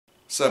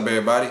What's up,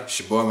 everybody? It's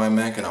your boy Mike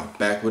Mac, and I'm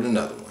back with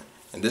another one.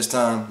 And this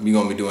time, we're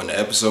going to be doing the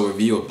episode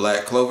review of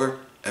Black Clover,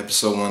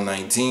 episode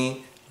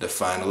 119, The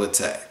Final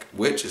Attack,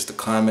 which is the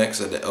climax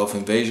of the Elf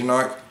Invasion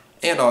arc,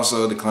 and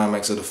also the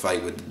climax of the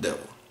fight with the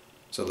devil.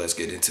 So let's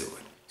get into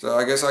it. So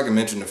I guess I can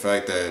mention the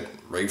fact that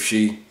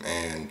Raifshi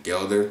and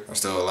Gelder are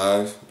still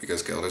alive,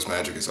 because Gelder's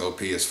magic is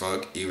OP as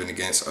fuck, even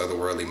against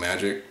otherworldly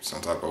magic, some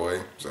type of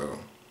way. So,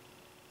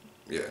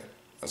 yeah,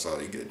 that's all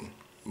you're getting.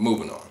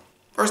 Moving on.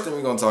 First thing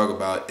we're going to talk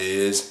about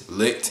is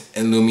Licht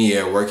and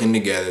Lumiere working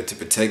together to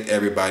protect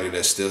everybody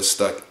that's still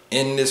stuck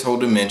in this whole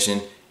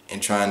dimension and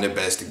trying their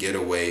best to get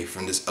away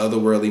from this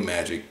otherworldly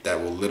magic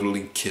that will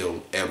literally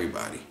kill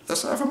everybody,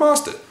 aside from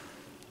Asta.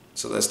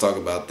 So let's talk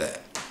about that.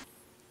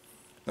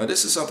 Now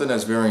this is something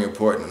that's very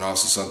important, and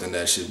also something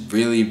that should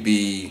really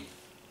be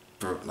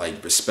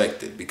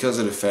respected, because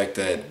of the fact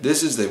that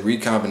this is the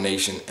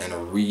recombination and a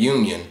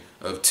reunion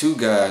of two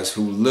guys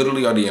who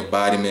literally are the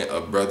embodiment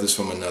of brothers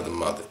from another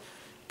mother.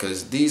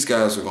 Because these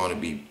guys were going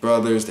to be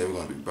brothers, they were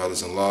going to be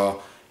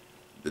brothers-in-law,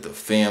 with a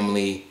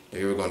family.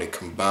 They were going to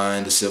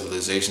combine the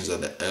civilizations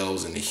of the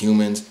elves and the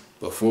humans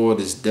before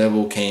this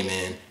devil came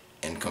in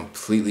and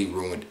completely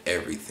ruined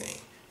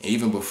everything. And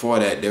even before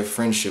that, their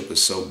friendship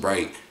was so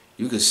bright,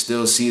 you could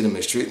still see them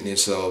as treating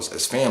themselves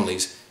as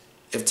families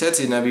if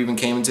Tetsu never even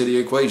came into the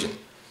equation.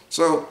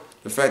 So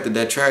the fact that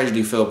that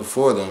tragedy fell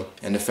before them,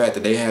 and the fact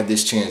that they have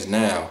this chance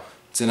now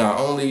to not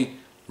only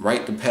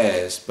right the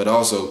past, but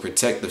also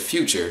protect the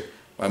future,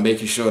 by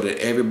making sure that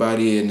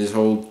everybody in this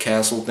whole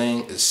castle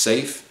thing is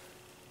safe,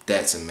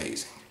 that's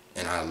amazing.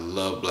 And I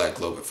love Black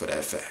Clover for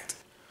that fact.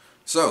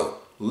 So,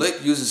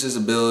 Licht uses his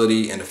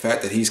ability and the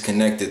fact that he's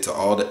connected to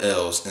all the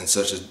elves in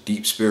such a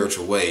deep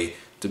spiritual way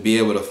to be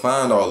able to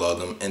find all of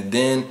them, and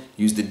then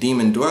use the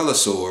Demon Dweller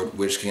Sword,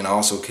 which can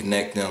also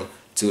connect them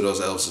to those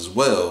elves as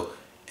well,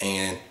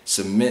 and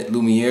submit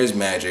Lumiere's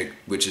magic,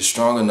 which is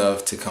strong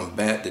enough to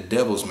combat the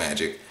devil's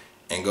magic,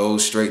 and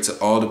goes straight to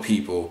all the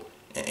people,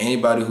 and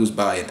anybody who's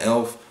by an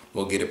elf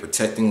will get a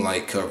protecting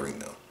light covering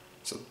them.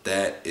 So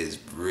that is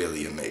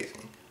really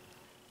amazing.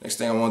 Next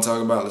thing I want to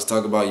talk about, let's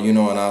talk about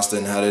Yuno and Asta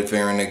and how they're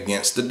faring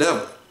against the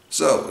devil.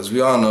 So, as we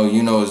all know,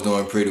 Yuno is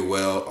doing pretty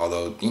well,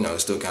 although,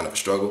 it's still kind of a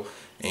struggle,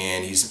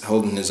 and he's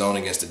holding his own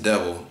against the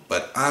devil.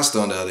 But Asta,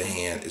 on the other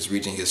hand, is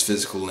reaching his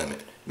physical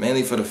limit,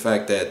 mainly for the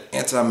fact that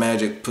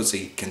anti-magic puts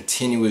a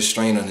continuous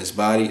strain on his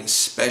body,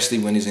 especially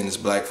when he's in his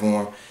black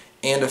form,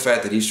 and the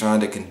fact that he's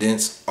trying to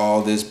condense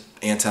all this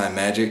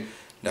anti-magic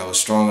that was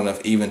strong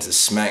enough even to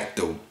smack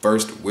the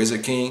first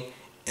Wizard King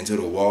into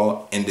the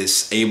wall and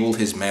disable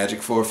his magic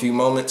for a few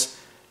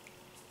moments.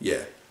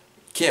 Yeah,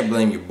 can't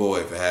blame your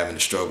boy for having to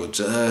struggle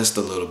just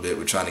a little bit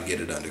with trying to get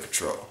it under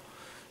control.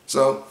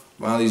 So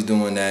while he's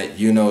doing that,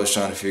 Yuno is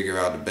trying to figure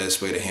out the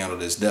best way to handle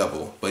this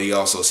devil, but he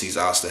also sees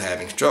Asta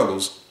having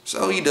struggles,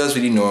 so he does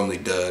what he normally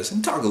does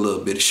and talk a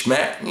little bit of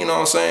schmack. You know what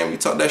I'm saying? When you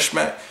talk that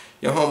schmack,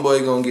 your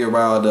homeboy gonna get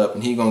riled up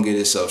and he gonna get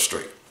himself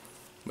straight,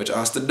 which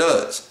Asta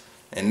does.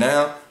 And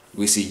now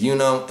we see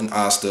Yuno and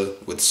Asta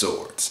with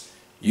swords.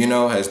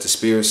 Yuno has the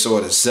spirit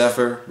sword of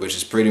Zephyr, which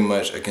is pretty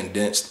much a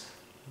condensed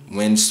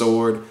wind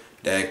sword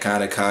that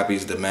kind of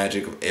copies the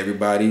magic of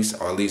everybody's,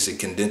 or at least it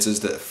condenses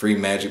the free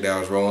magic that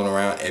was rolling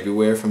around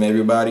everywhere from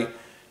everybody.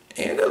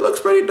 And it looks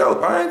pretty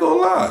dope, I ain't gonna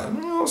lie.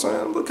 You know what I'm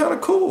saying? It look kind of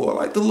cool. I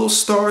like the little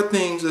star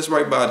things that's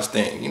right by this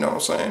thing. You know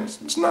what I'm saying?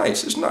 It's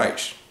nice, it's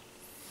nice.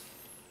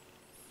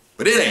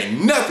 But it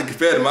ain't nothing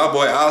compared to my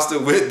boy Asta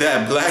with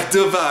that black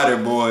divider,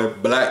 boy.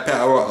 Black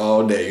power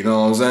all day, you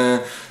know what I'm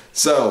saying?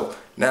 So,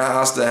 now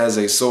Asta has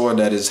a sword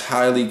that is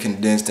highly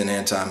condensed in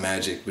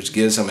anti-magic, which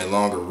gives him a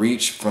longer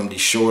reach from the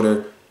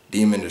shorter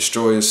Demon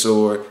Destroyer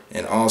sword,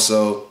 and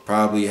also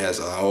probably has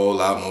a whole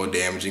lot more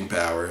damaging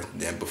power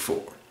than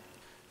before.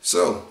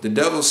 So, the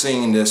devil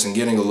seeing this and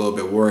getting a little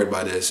bit worried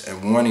by this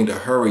and wanting to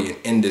hurry and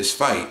end this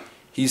fight,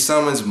 he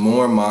summons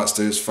more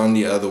monsters from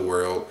the other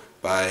world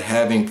by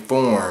having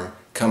Form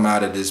come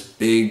out of this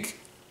big,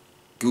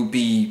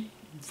 goopy,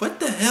 what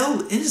the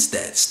hell is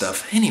that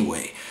stuff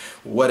anyway?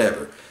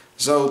 Whatever.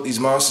 So these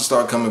monsters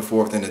start coming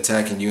forth and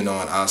attacking Yuno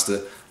and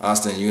Asta.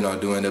 Asta and Yuno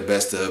doing their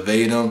best to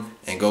evade them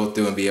and go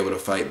through and be able to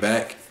fight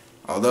back.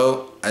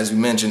 Although, as we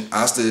mentioned,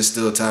 Asta is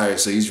still tired,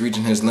 so he's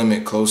reaching his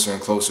limit closer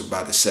and closer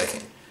by the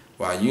second,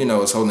 while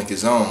Yuno is holding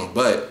his own,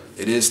 but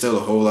it is still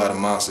a whole lot of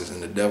monsters,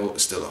 and the devil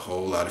is still a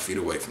whole lot of feet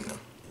away from them.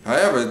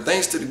 However,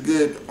 thanks to the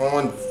good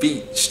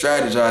on-feet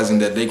strategizing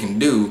that they can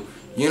do,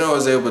 Yuno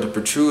is able to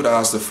protrude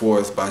Asta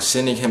forth by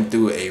sending him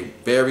through a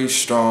very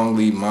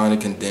strongly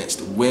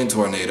mono-condensed wind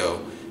tornado,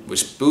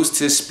 which boosts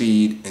his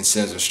speed and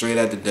sends him straight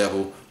at the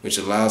devil, which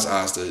allows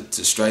Asta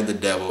to strike the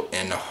devil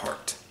in the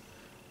heart.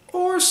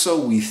 Or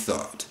so we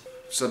thought.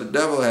 So the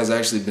devil has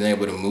actually been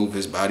able to move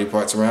his body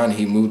parts around.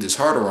 He moved his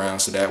heart around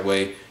so that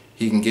way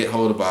he can get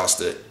hold of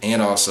Asta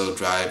and also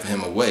drive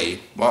him away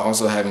while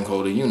also having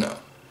hold of Yuno.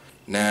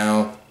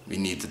 Now we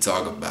need to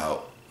talk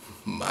about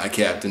my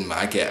captain,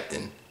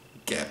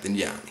 Captain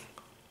Yami.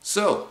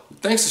 So,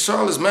 thanks to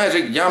Charlotte's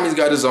magic, Yami's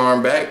got his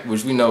arm back,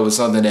 which we know is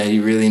something that he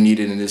really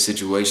needed in this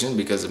situation,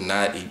 because if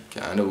not, he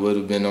kind of would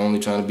have been only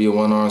trying to be a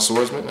one-armed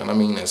swordsman. And I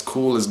mean, as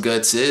cool as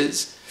Guts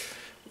is,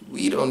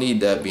 we don't need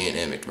that being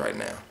mimicked right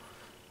now.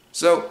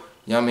 So,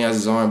 Yami has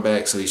his arm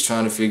back, so he's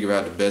trying to figure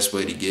out the best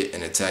way to get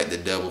and attack the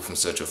devil from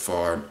such a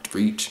far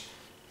reach.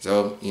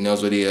 So, he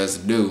knows what he has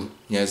to do.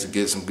 He has to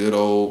get some good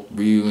old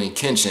Ryu and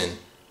Kenshin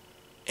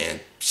and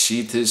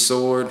sheath his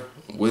sword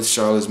with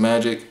Charlotte's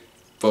magic,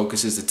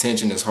 focus his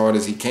attention as hard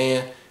as he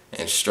can,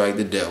 and strike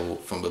the devil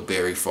from a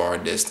very far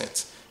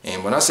distance.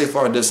 And when I say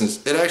far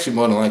distance, it actually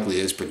more than likely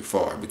is pretty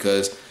far,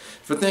 because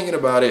if we're thinking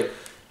about it,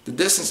 the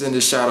distance in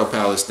this Shadow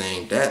Palace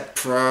thing, that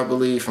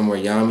probably from where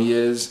Yami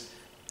is,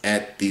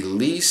 at the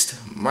least,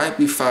 might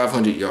be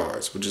 500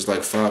 yards, which is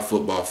like 5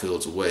 football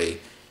fields away.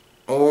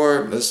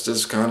 Or let's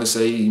just kind of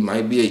say he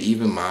might be an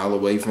even mile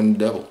away from the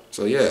devil.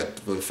 So yeah,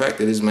 the fact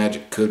that his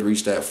magic could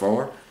reach that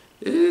far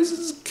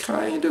is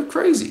kind of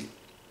crazy.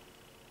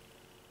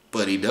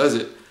 But he does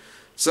it.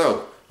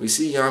 So we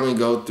see Yami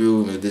go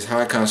through this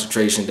high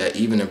concentration that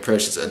even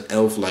impresses an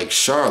elf like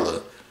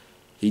Charlotte.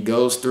 He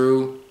goes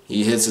through,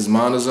 he hits his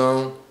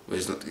monozone,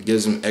 which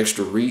gives him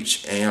extra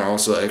reach and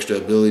also extra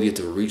ability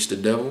to reach the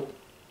devil.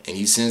 And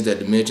he sends that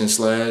dimension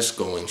slash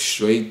going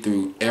straight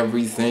through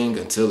everything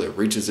until it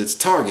reaches its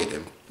target.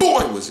 And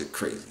boy, was it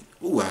crazy.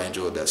 Ooh, I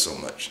enjoyed that so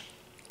much.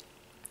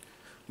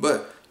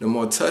 But the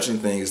more touching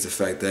thing is the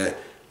fact that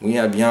we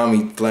have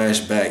Yami flash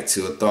back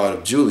to a thought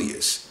of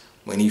Julius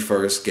when he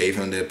first gave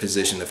him the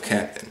position of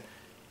captain,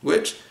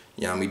 which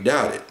Yami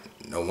doubted.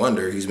 No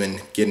wonder, he's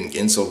been getting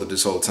insulted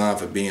this whole time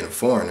for being a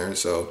foreigner,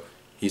 so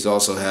he's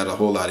also had a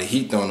whole lot of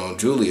heat thrown on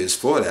Julius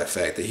for that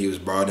fact that he was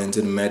brought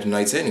into the Magic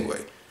Knights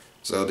anyway.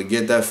 So to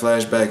get that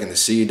flashback and to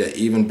see that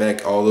even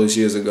back all those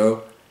years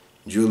ago,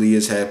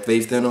 Julius had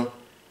faith in him,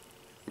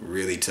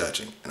 really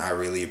touching. And I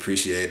really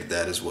appreciated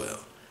that as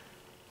well.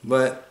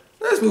 But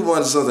let's move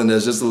on to something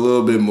that's just a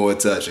little bit more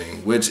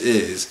touching, which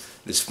is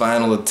this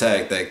final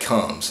attack that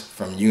comes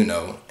from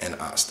Yuno and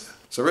Asta.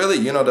 So really,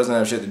 Yuno doesn't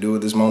have shit to do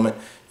with this moment.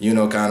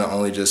 Yuno kind of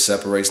only just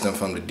separates them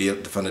from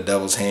the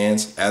devil's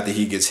hands after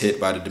he gets hit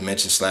by the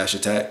dimension slash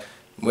attack,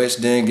 which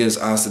then gives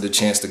Asta the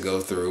chance to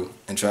go through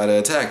and try to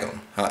attack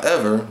him.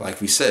 However,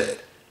 like we said,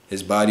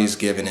 his body's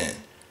giving in.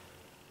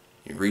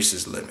 He reached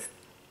his limit.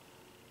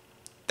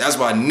 That's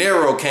why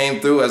Nero came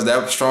through as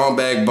that strong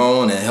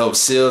backbone and helped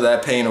seal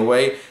that pain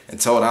away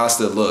and told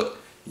Asta, look,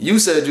 you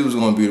said you was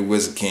going to be the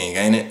Wizard King,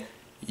 ain't it?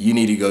 You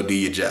need to go do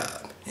your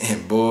job.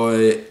 And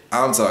boy,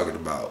 I'm talking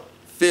about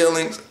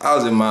feelings. I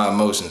was in my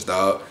emotions,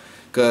 dog.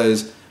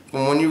 Because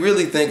when you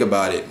really think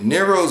about it,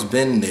 Nero's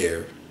been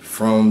there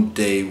from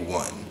day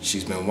one.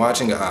 She's been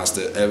watching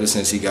Asta ever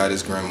since he got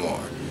his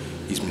grimoire.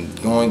 He's been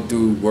going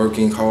through,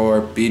 working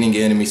hard, beating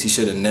enemies he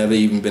should have never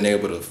even been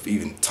able to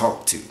even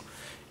talk to.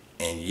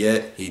 And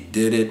yet he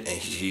did it,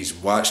 and she's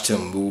watched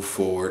him move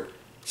forward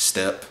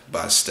step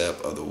by step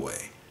of the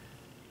way.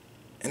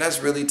 And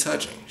that's really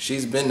touching.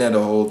 She's been there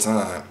the whole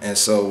time. And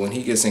so when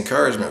he gets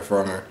encouragement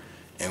from her,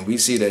 and we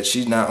see that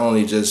she not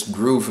only just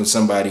grew from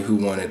somebody who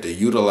wanted to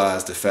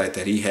utilize the fact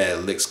that he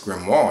had Lick's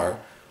grimoire,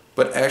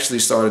 but actually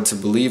started to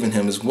believe in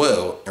him as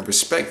well and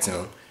respect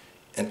him,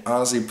 and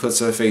honestly puts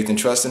her faith and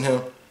trust in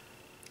him.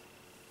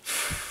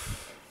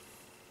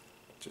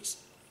 It's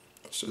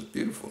just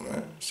beautiful,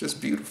 man. It's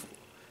just beautiful.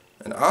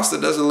 And Asta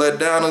doesn't let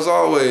down as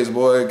always,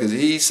 boy, because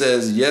he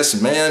says,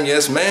 yes,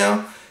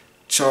 ma'am,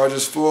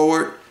 charges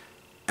forward,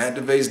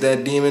 activates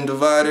that demon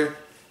divider.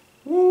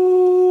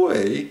 Woo,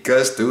 he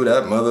cuts through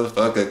that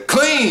motherfucker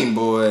clean,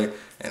 boy.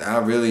 And I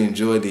really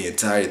enjoyed the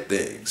entire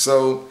thing.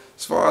 So,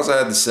 as far as I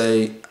have to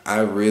say, I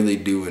really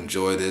do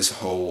enjoy this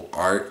whole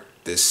arc,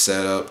 this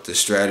setup, the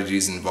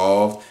strategies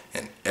involved,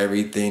 and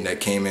everything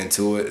that came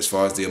into it as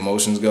far as the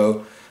emotions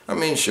go. I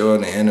mean, sure,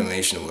 the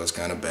animation was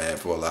kind of bad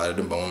for a lot of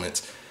the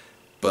moments,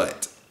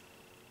 but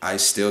I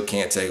still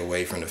can't take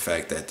away from the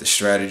fact that the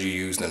strategy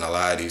used in a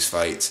lot of these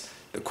fights,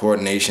 the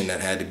coordination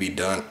that had to be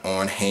done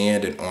on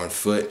hand and on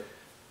foot,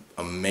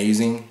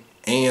 amazing,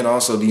 and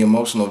also the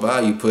emotional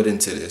value put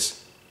into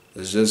this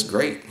is just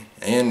great.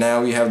 And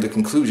now we have the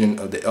conclusion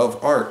of the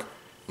elf arc.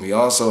 We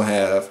also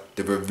have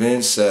the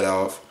revenge set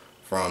off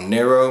from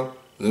Nero,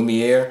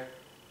 Lumiere,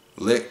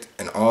 Licht,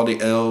 and all the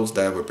elves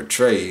that were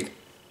betrayed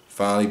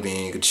finally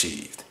being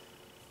achieved.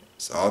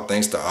 It's all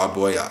thanks to our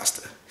boy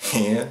Asta.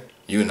 And,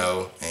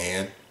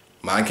 and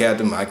my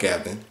captain,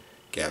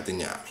 Captain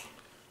Yami.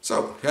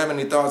 So, if you have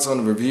any thoughts on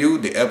the review,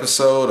 the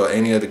episode, or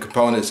any of the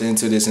components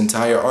into this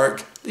entire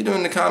arc, leave them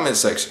in the comment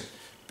section.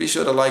 Be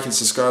sure to like and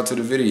subscribe to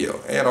the video,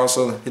 and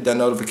also hit that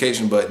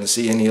notification button to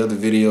see any other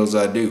videos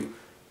I do,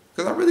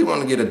 because I really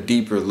want to get a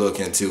deeper look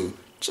into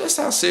just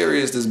how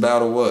serious this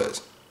battle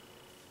was.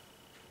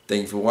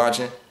 Thank you for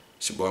watching.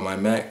 It's your boy,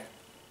 Mac.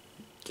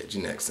 Catch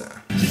you next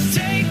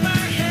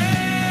time.